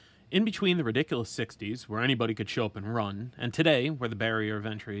In between the ridiculous 60s, where anybody could show up and run, and today, where the barrier of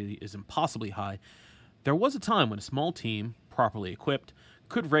entry is impossibly high, there was a time when a small team, properly equipped,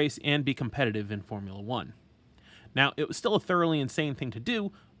 could race and be competitive in Formula One. Now, it was still a thoroughly insane thing to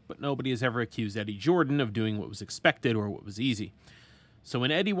do, but nobody has ever accused Eddie Jordan of doing what was expected or what was easy. So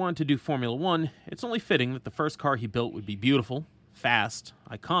when Eddie wanted to do Formula One, it's only fitting that the first car he built would be beautiful, fast,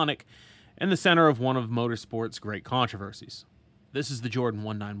 iconic, and the center of one of motorsport's great controversies. This is the Jordan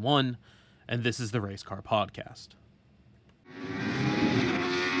 191, and this is the Race Car Podcast.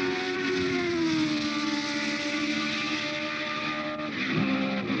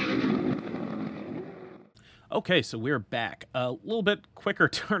 Okay, so we're back. A little bit quicker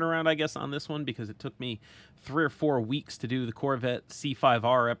turnaround, I guess, on this one because it took me 3 or 4 weeks to do the Corvette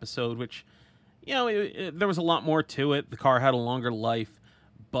C5R episode, which, there was a lot more to it. The car had a longer life,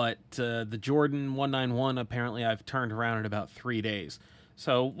 but the Jordan 191, apparently I've turned around in about 3 days.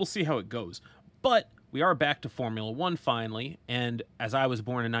 So we'll see how it goes. But we are back to Formula One finally, and as I was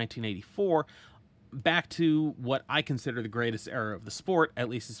born in 1984, back to what I consider the greatest era of the sport, at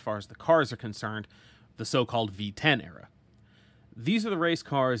least as far as the cars are concerned, the so-called V10 era. These are the race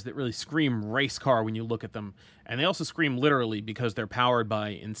cars that really scream race car when you look at them, and they also scream literally because they're powered by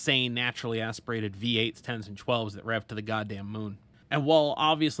insane, naturally aspirated V8s, 10s, and 12s that rev to the goddamn moon. And while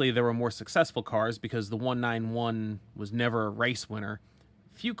obviously there were more successful cars because the 191 was never a race winner,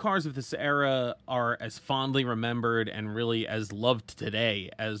 few cars of this era are as fondly remembered and really as loved today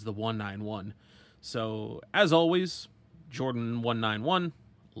as the 191. So, as always, Jordan 191,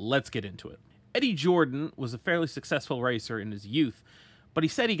 let's get into it. Eddie Jordan was a fairly successful racer in his youth, but he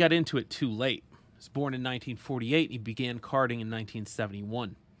said he got into it too late. He was born in 1948 and he began karting in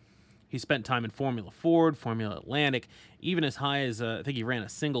 1971. He spent time in Formula Ford, Formula Atlantic, even as high as, I think he ran a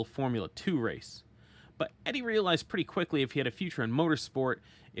single Formula 2 race. But Eddie realized pretty quickly if he had a future in motorsport,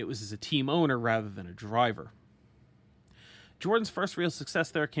 it was as a team owner rather than a driver. Jordan's first real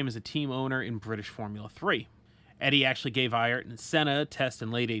success there came as a team owner in British Formula 3. Eddie actually gave Ayrton Senna a test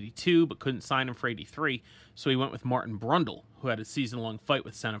in late 82, but couldn't sign him for 83, so he went with Martin Brundle, who had a season-long fight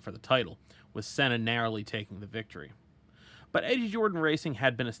with Senna for the title, with Senna narrowly taking the victory. But Eddie Jordan Racing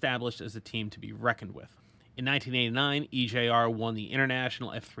had been established as a team to be reckoned with. In 1989, EJR won the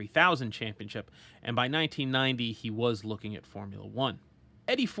International F3000 Championship, and by 1990, he was looking at Formula One.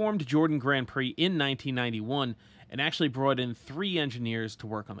 Eddie formed Jordan Grand Prix in 1991 and actually brought in 3 engineers to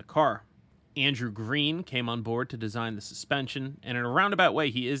work on the car. Andrew Green came on board to design the suspension, and in a roundabout way,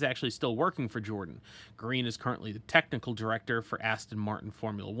 he is actually still working for Jordan. Green is currently the technical director for Aston Martin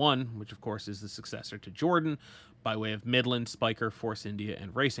Formula One, which of course is the successor to Jordan, by way of Midland, Spiker, Force India,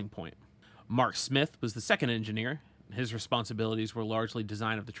 and Racing Point. Mark Smith was the second engineer. His responsibilities were largely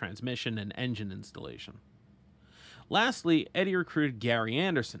design of the transmission and engine installation. Lastly, Eddie recruited Gary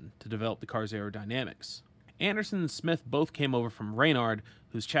Anderson to develop the car's aerodynamics. Anderson and Smith both came over from Reynard,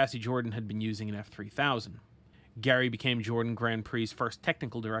 whose chassis Jordan had been using in F3000. Gary became Jordan Grand Prix's first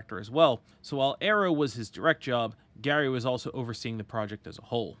technical director as well, so while aero was his direct job, Gary was also overseeing the project as a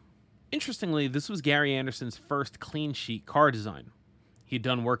whole. Interestingly, this was Gary Anderson's first clean sheet car design. He had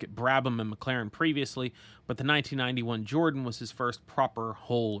done work at Brabham and McLaren previously, but the 1991 Jordan was his first proper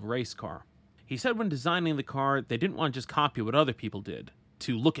whole race car. He said when designing the car, they didn't want to just copy what other people did,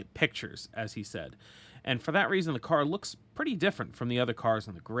 to look at pictures, as he said. And for that reason, the car looks pretty different from the other cars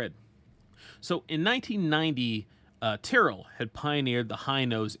on the grid. So in 1990, Tyrrell had pioneered the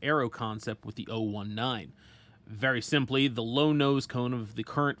high-nose aero concept with the 019. Very simply, the low nose cone of the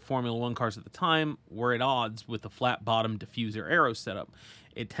current Formula One cars at the time were at odds with the flat-bottom diffuser aero setup.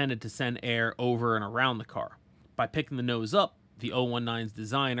 It tended to send air over and around the car. By picking the nose up, the 019's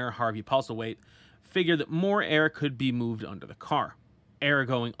designer, Harvey Postlethwaite, figured that more air could be moved under the car. Air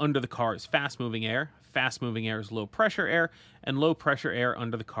going under the car is fast-moving air is low-pressure air, and low-pressure air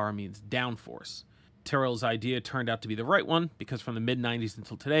under the car means downforce. Tyrrell's idea turned out to be the right one, because from the mid-90s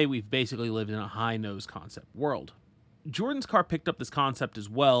until today, we've basically lived in a high-nose concept world. Jordan's car picked up this concept as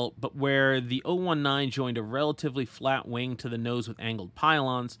well, but where the 019 joined a relatively flat wing to the nose with angled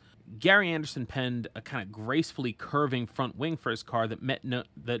pylons, Gary Anderson penned a kind of gracefully curving front wing for his car that met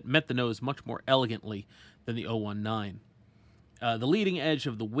the nose much more elegantly than the 019. The leading edge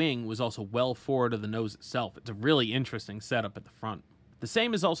of the wing was also well forward of the nose itself. It's a really interesting setup at the front. The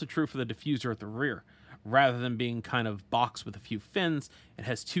same is also true for the diffuser at the rear. Rather than being kind of boxed with a few fins, it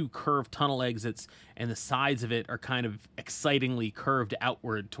has 2 curved tunnel exits, and the sides of it are kind of excitingly curved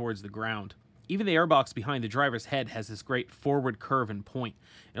outward towards the ground. Even the airbox behind the driver's head has this great forward curve and point.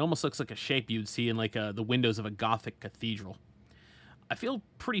 It almost looks like a shape you'd see in the windows of a Gothic cathedral. I feel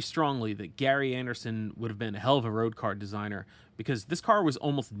pretty strongly that Gary Anderson would have been a hell of a road car designer because this car was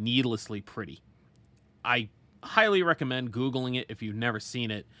almost needlessly pretty. I highly recommend Googling it if you've never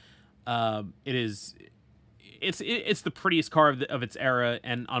seen it. It's the prettiest car of its era,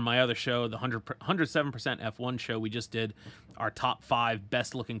 and on my other show, the 107% F1 show, we just did our top 5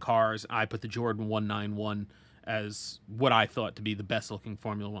 best looking cars. I put the Jordan 191 as what I thought to be the best looking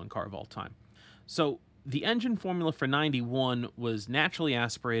Formula 1 car of all time. So the engine formula for 91 was naturally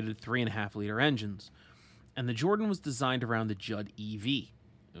aspirated 3.5 liter engines, and the Jordan was designed around the Judd EV.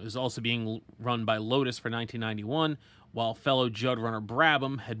 It was also being run by Lotus for 1991, while fellow Judd runner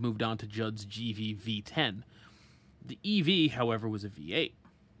Brabham had moved on to Judd's GV V10. The EV, however, was a V8,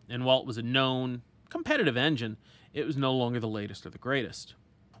 and while it was a known, competitive engine, it was no longer the latest or the greatest.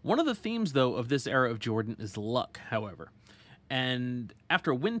 One of the themes, though, of this era of Jordan is luck, however. And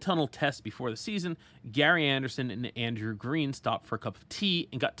after a wind tunnel test before the season, Gary Anderson and Andrew Green stopped for a cup of tea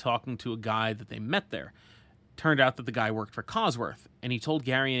and got talking to a guy that they met there. Turned out that the guy worked for Cosworth, and he told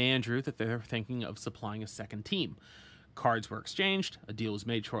Gary and Andrew that they were thinking of supplying a second team. Cards were exchanged, a deal was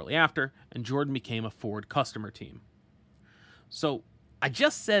made shortly after, and Jordan became a Ford customer team. So, I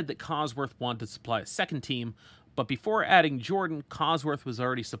just said that Cosworth wanted to supply a second team, but before adding Jordan, Cosworth was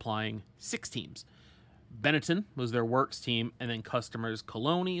already supplying 6 teams. Benetton was their works team, and then customers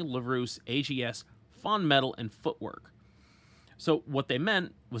Coloni, LaRousse, AGS, Fond Metal, and Footwork. So what they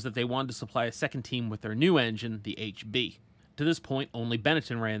meant was that they wanted to supply a second team with their new engine, the HB. To this point, only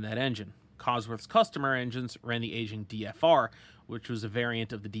Benetton ran that engine. Cosworth's customer engines ran the aging DFR, which was a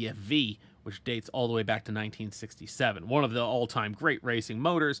variant of the DFV, which dates all the way back to 1967. One of the all-time great racing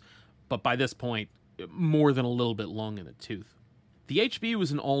motors, but by this point, more than a little bit long in the tooth. The HB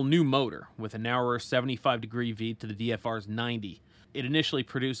was an all-new motor, with a narrower 75-degree V to the DFR's 90. It initially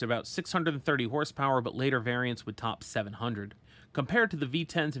produced about 630 horsepower, but later variants would top 700. Compared to the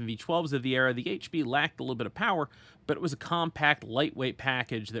V10s and V12s of the era, the HB lacked a little bit of power, but it was a compact, lightweight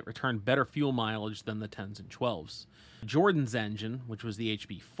package that returned better fuel mileage than the 10s and 12s. Jordan's engine, which was the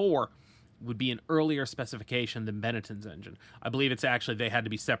HB4, would be an earlier specification than Benetton's engine. I believe it's actually they had to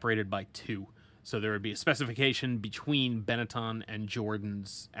be separated by 2. So there would be a specification between Benetton and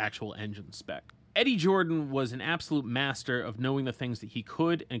Jordan's actual engine spec. Eddie Jordan was an absolute master of knowing the things that he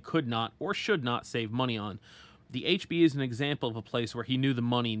could and could not or should not save money on. The HB is an example of a place where he knew the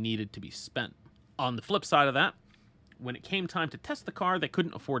money needed to be spent. On the flip side of that, when it came time to test the car, they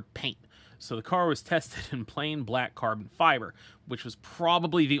couldn't afford paint. So the car was tested in plain black carbon fiber, which was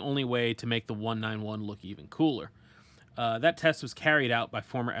probably the only way to make the 191 look even cooler. That test was carried out by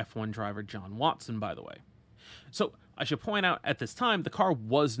former F1 driver John Watson, by the way. So I should point out at this time, the car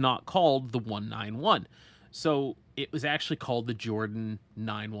was not called the 191. So it was actually called the Jordan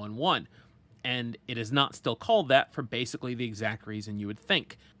 911. And it is not still called that for basically the exact reason you would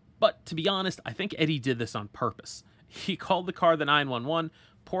think. But to be honest, I think Eddie did this on purpose. He called the car the 911.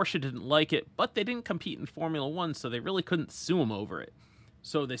 Porsche didn't like it, but they didn't compete in Formula 1, so they really couldn't sue him over it.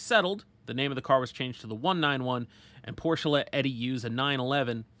 So they settled, the name of the car was changed to the 191, and Porsche let Eddie use a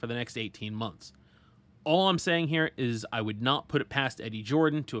 911 for the next 18 months. All I'm saying here is I would not put it past Eddie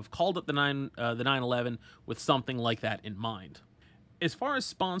Jordan to have called it the 911 with something like that in mind. As far as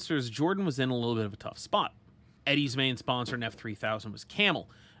sponsors, Jordan was in a little bit of a tough spot. Eddie's main sponsor in F3000 was Camel,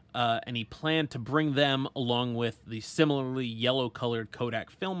 and he planned to bring them along with the similarly yellow-colored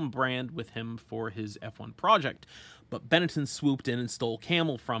Kodak film brand with him for his F1 project. But Benetton swooped in and stole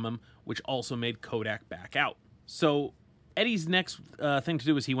Camel from him, which also made Kodak back out. So Eddie's next thing to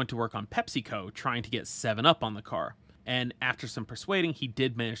do is he went to work on PepsiCo, trying to get 7-Up on the car. And after some persuading, he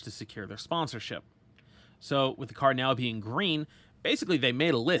did manage to secure their sponsorship. So with the car now being green, basically they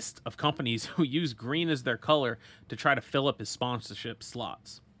made a list of companies who use green as their color to try to fill up his sponsorship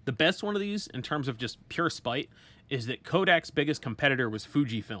slots. The best one of these, in terms of just pure spite, is that Kodak's biggest competitor was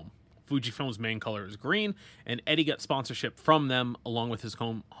Fujifilm. Fujifilm's main color is green, and Eddie got sponsorship from them along with his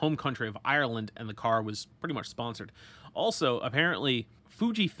home country of Ireland, and the car was pretty much sponsored. Also, apparently,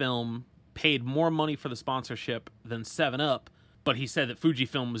 Fujifilm paid more money for the sponsorship than 7-Up, but he said that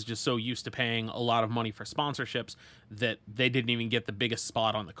Fujifilm was just so used to paying a lot of money for sponsorships that they didn't even get the biggest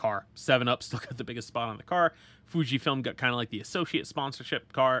spot on the car. 7-Up still got the biggest spot on the car. Fujifilm got kind of like the associate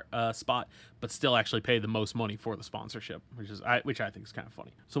sponsorship car spot, but still actually paid the most money for the sponsorship, which I think is kind of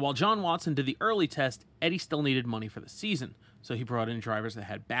funny. So while John Watson did the early test, Eddie still needed money for the season, so he brought in drivers that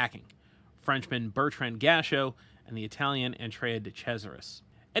had backing. Frenchman Bertrand Gachot and the Italian Andrea De Cesaris.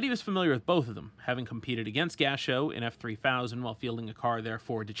 Eddie was familiar with both of them, having competed against Gachot in F3000 while fielding a car there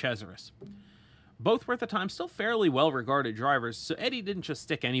for De Cesaris. Both were at the time still fairly well-regarded drivers, so Eddie didn't just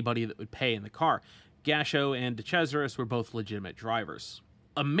stick anybody that would pay in the car. Gasho and De Cesaris were both legitimate drivers.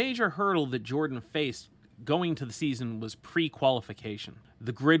 A major hurdle that Jordan faced going to the season was pre-qualification.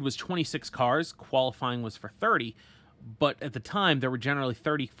 The grid was 26 cars, qualifying was for 30, but at the time there were generally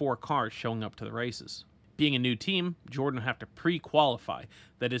 34 cars showing up to the races. Being a new team, Jordan would have to pre-qualify.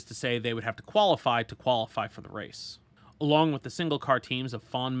 That is to say, they would have to qualify for the race. Along with the single-car teams of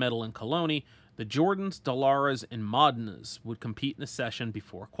Fawn Metal and Coloni, the Jordans, Dallaras, and Modenas would compete in a session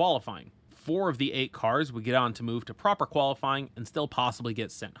before qualifying. 4 of the 8 cars would get on to move to proper qualifying and still possibly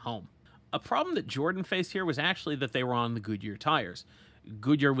get sent home. A problem that Jordan faced here was actually that they were on the Goodyear tires.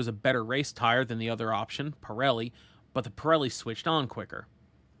 Goodyear was a better race tire than the other option, Pirelli, but the Pirelli switched on quicker.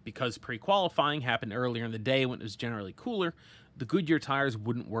 Because pre-qualifying happened earlier in the day when it was generally cooler, the Goodyear tires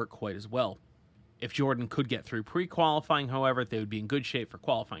wouldn't work quite as well. If Jordan could get through pre-qualifying, however, they would be in good shape for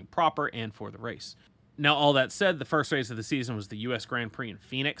qualifying proper and for the race. Now, all that said, the first race of the season was the U.S. Grand Prix in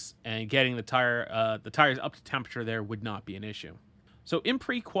Phoenix, and getting the tires up to temperature there would not be an issue. So in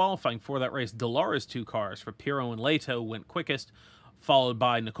pre-qualifying for that race, Dallara's 2 cars for Pirro and Leto went quickest, followed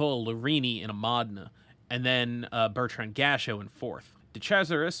by Nicola Larini in a Modena, and then Bertrand Gasho in 4th. De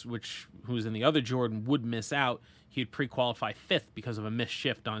Cesaris, who was in the other Jordan, would miss out. He would pre-qualify 5th because of a missed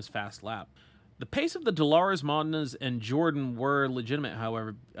shift on his fast lap. The pace of the Dallaras, Modenas, and Jordan were legitimate,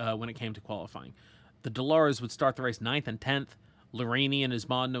 however, when it came to qualifying. The Dallaras would start the race 9th and 10th, Larini and his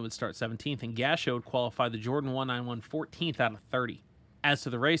Modena would start 17th, and Gasho would qualify the Jordan 191 14th out of 30. As to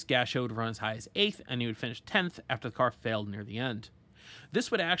the race, Gasho would run as high as 8th, and he would finish 10th after the car failed near the end.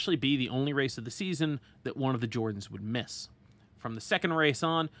 This would actually be the only race of the season that one of the Jordans would miss. From the second race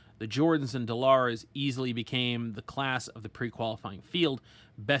on, the Jordans and Dallaras easily became the class of the pre-qualifying field,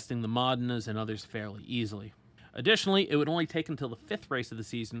 besting the Modenas and others fairly easily. Additionally, it would only take until the 5th race of the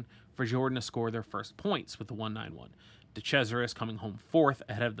season for Jordan to score their first points with the 191, De Cesaris coming home 4th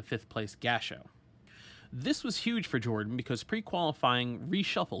ahead of the 5th place Gasho. This was huge for Jordan because pre-qualifying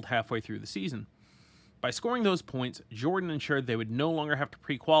reshuffled halfway through the season. By scoring those points, Jordan ensured they would no longer have to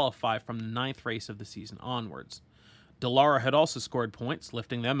pre-qualify from the 9th race of the season onwards. Dallara had also scored points,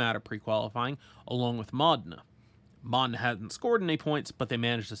 lifting them out of pre-qualifying, along with Modena. Modena hadn't scored any points, but they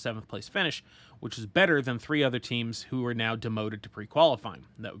managed a 7th place finish, which was better than 3 other teams who were now demoted to pre-qualifying.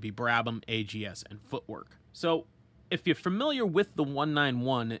 That would be Brabham, AGS, and Footwork. So, if you're familiar with the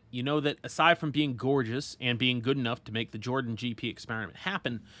 191, you know that aside from being gorgeous and being good enough to make the Jordan GP experiment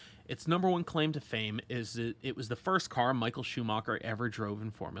happen, its number one claim to fame is that it was the first car Michael Schumacher ever drove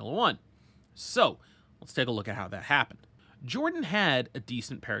in Formula 1. So, let's take a look at how that happened. Jordan had a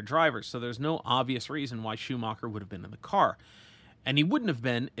decent pair of drivers, so there's no obvious reason why Schumacher would have been in the car. And he wouldn't have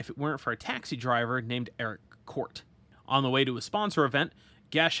been if it weren't for a taxi driver named Eric Court. On the way to a sponsor event,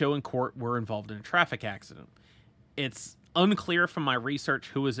 Gasho and Court were involved in a traffic accident. It's unclear from my research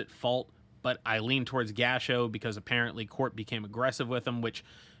who was at fault, but I lean towards Gasho because apparently Court became aggressive with him, which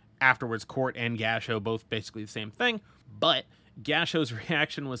afterwards Court and Gasho both basically the same thing. But Gasho's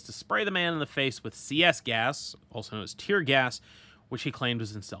reaction was to spray the man in the face with CS gas, also known as tear gas, which he claimed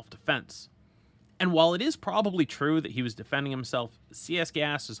was in self-defense. And while it is probably true that he was defending himself, CS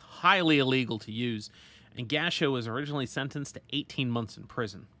gas is highly illegal to use, and Gasho was originally sentenced to 18 months in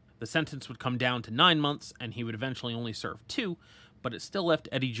prison. The sentence would come down to 9 months, and he would eventually only serve 2, but it still left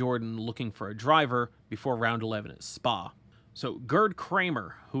Eddie Jordan looking for a driver before round 11 at Spa. So Gerd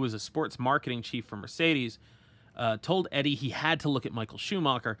Kramer, who was a sports marketing chief for Mercedes, told Eddie he had to look at Michael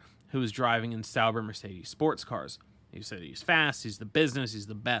Schumacher, who was driving in Sauber Mercedes sports cars. He said he's fast, he's the business, he's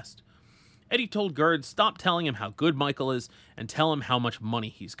the best. Eddie told Gerd, stop telling him how good Michael is and tell him how much money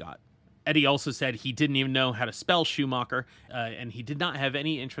he's got. Eddie also said he didn't even know how to spell Schumacher, and he did not have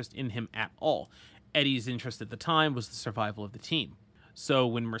any interest in him at all. Eddie's interest at the time was the survival of the team. So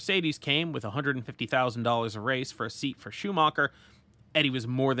when Mercedes came with $150,000 a race for a seat for Schumacher, Eddie was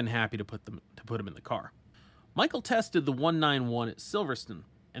more than happy to put him in the car. Michael tested the 191 at Silverstone,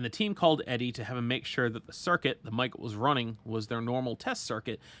 and the team called Eddie to have him make sure that the circuit that Michael was running was their normal test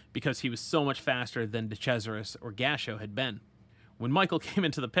circuit because he was so much faster than De Cesaris or Gasho had been. When Michael came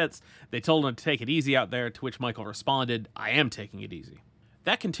into the pits, they told him to take it easy out there, to which Michael responded, I am taking it easy.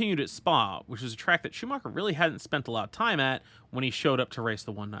 That continued at Spa, which was a track that Schumacher really hadn't spent a lot of time at when he showed up to race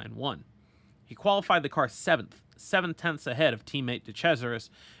the 191. He qualified the car 7th, 7/10ths ahead of teammate De Cesaris,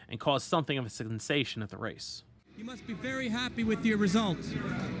 and caused something of a sensation at the race. You must be very happy with your results.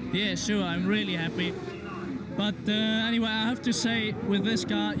 Yeah, sure, I'm really happy. But anyway, I have to say, with this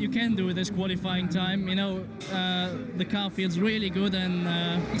car, you can do this qualifying time. You know, the car feels really good and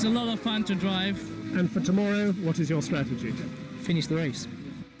it's a lot of fun to drive. And for tomorrow, what is your strategy? Finish the race.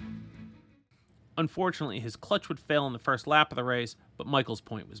 Unfortunately, his clutch would fail in the first lap of the race, but Michael's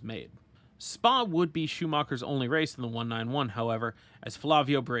point was made. Spa would be Schumacher's only race in the 191, however, as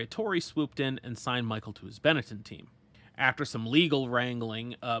Flavio Briatore swooped in and signed Michael to his Benetton team. After some legal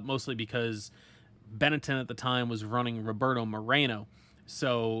wrangling, mostly because Benetton at the time was running Roberto Moreno,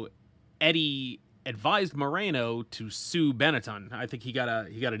 so Eddie advised Moreno to sue Benetton. I think he got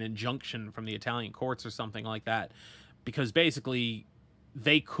an injunction from the Italian courts or something like that, because basically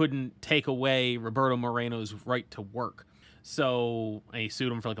they couldn't take away Roberto Moreno's right to work. So he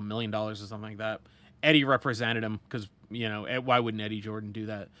sued him for like $1 million or something like that. Eddie represented him because, why wouldn't Eddie Jordan do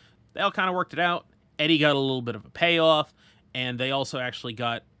that? They all kind of worked it out. Eddie got a little bit of a payoff, and they also actually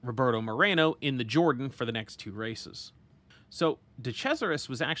got Roberto Moreno in the Jordan for the next 2 races. So De Cesaris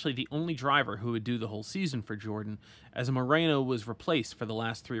was actually the only driver who would do the whole season for Jordan, as Moreno was replaced for the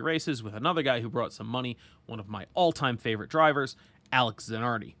last 3 races with another guy who brought some money, one of my all-time favorite drivers, Alex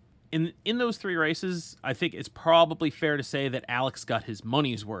Zanardi. In those 3 races, I think it's probably fair to say that Alex got his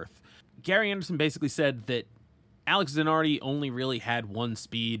money's worth. Gary Anderson basically said that Alex Zanardi only really had one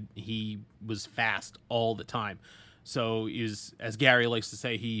speed. He was fast all the time. So, as Gary likes to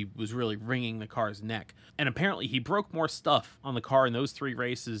say, he was really wringing the car's neck. And apparently he broke more stuff on the car in those 3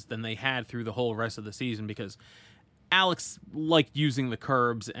 races than they had through the whole rest of the season, because Alex liked using the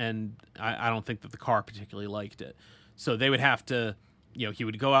curbs, and I don't think that the car particularly liked it. So they would have to, he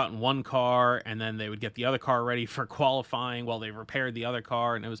would go out in one car, and then they would get the other car ready for qualifying while they repaired the other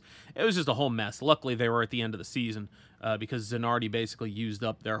car, and it was just a whole mess. Luckily, they were at the end of the season because Zanardi basically used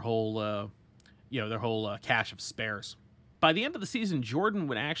up their whole cache of spares. By the end of the season, Jordan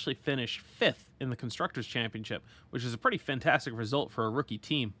would actually finish 5th in the Constructors' Championship, which is a pretty fantastic result for a rookie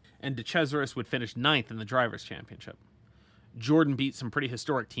team, and De Cesaris would finish 9th in the Drivers' Championship. Jordan beat some pretty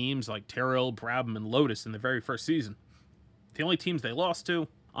historic teams like Tyrrell, Brabham, and Lotus in the very first season. The only teams they lost to,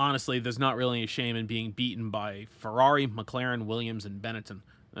 honestly, there's not really any shame in being beaten by Ferrari, McLaren, Williams, and Benetton.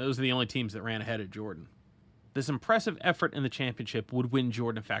 Those are the only teams that ran ahead of Jordan. This impressive effort in the championship would win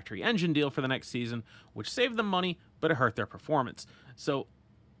Jordan a factory engine deal for the next season, which saved them money, but it hurt their performance. So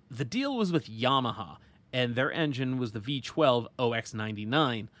the deal was with Yamaha, and their engine was the V12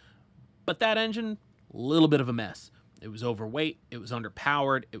 OX99. But that engine, a little bit of a mess. It was overweight, it was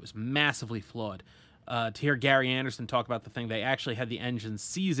underpowered, it was massively flawed. To hear Gary Anderson talk about the thing, they actually had the engine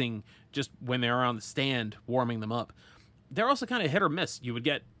seizing just when they were on the stand, warming them up. They're also kind of hit or miss. You would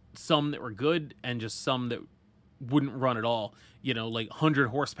get some that were good and just some that wouldn't run at all, like 100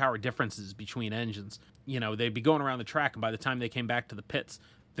 horsepower differences between engines. They'd be going around the track, and by the time they came back to the pits,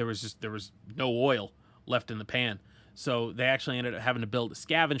 there was no oil left in the pan. So they actually ended up having to build a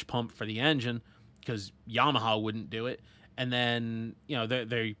scavenge pump for the engine because Yamaha wouldn't do it. And then,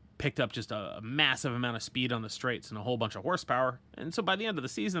 they picked up just a massive amount of speed on the straights and a whole bunch of horsepower. And so by the end of the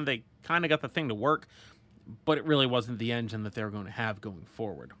season, they kind of got the thing to work, but it really wasn't the engine that they were going to have going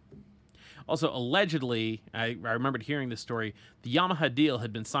forward. Also, allegedly, I remembered hearing this story, the Yamaha deal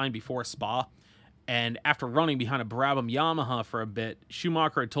had been signed before Spa, and after running behind a Brabham Yamaha for a bit,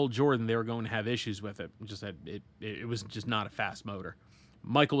 Schumacher had told Jordan they were going to have issues with it, just that it was just not a fast motor.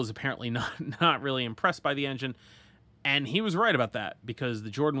 Michael was apparently not really impressed by the engine, and he was right about that, because the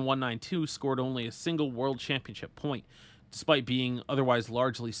Jordan 192 scored only a single World Championship point, despite being otherwise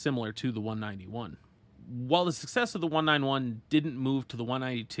largely similar to the 191. While the success of the 191 didn't move to the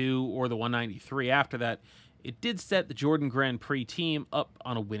 192 or the 193 after that, it did set the Jordan Grand Prix team up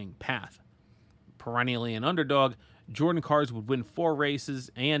on a winning path. Perennially an underdog, Jordan cars would win 4 races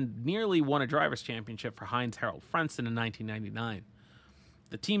and nearly won a Drivers' Championship for Heinz-Harald Frentzen in 1999.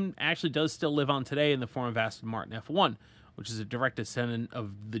 The team actually does still live on today in the form of Aston Martin F1, which is a direct descendant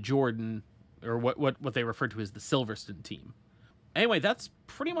of the Jordan, or what they refer to as the Silverstone team. Anyway, that's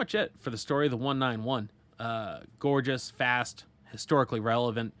pretty much it for the story of the 191. Gorgeous, fast, historically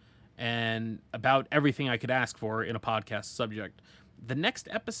relevant, and about everything I could ask for in a podcast subject. The next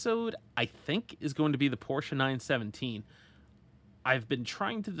episode, I think, is going to be the Porsche 917. I've been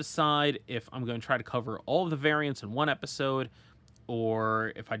trying to decide if I'm going to try to cover all of the variants in one episode,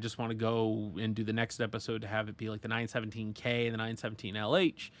 or if I just want to go and do the next episode to have it be like the 917K and the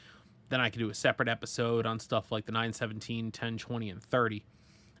 917LH. Then I could do a separate episode on stuff like the 917, 10, 20, and 30.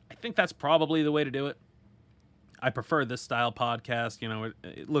 I think that's probably the way to do it. I prefer this style podcast.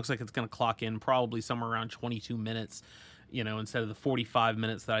 It looks like it's going to clock in probably somewhere around 22 minutes, instead of the 45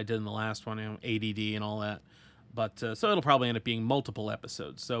 minutes that I did in the last one, ADD and all that. But so it'll probably end up being multiple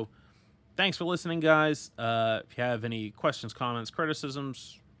episodes. So thanks for listening, guys. If you have any questions, comments,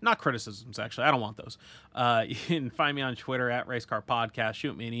 criticisms, not criticisms, actually, I don't want those. You can find me on Twitter at Racecar Podcast.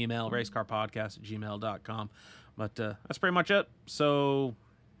 Shoot me an email, racecarpodcast@gmail.com. But that's pretty much it. So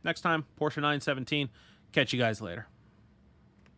next time, Porsche 917. Catch you guys later.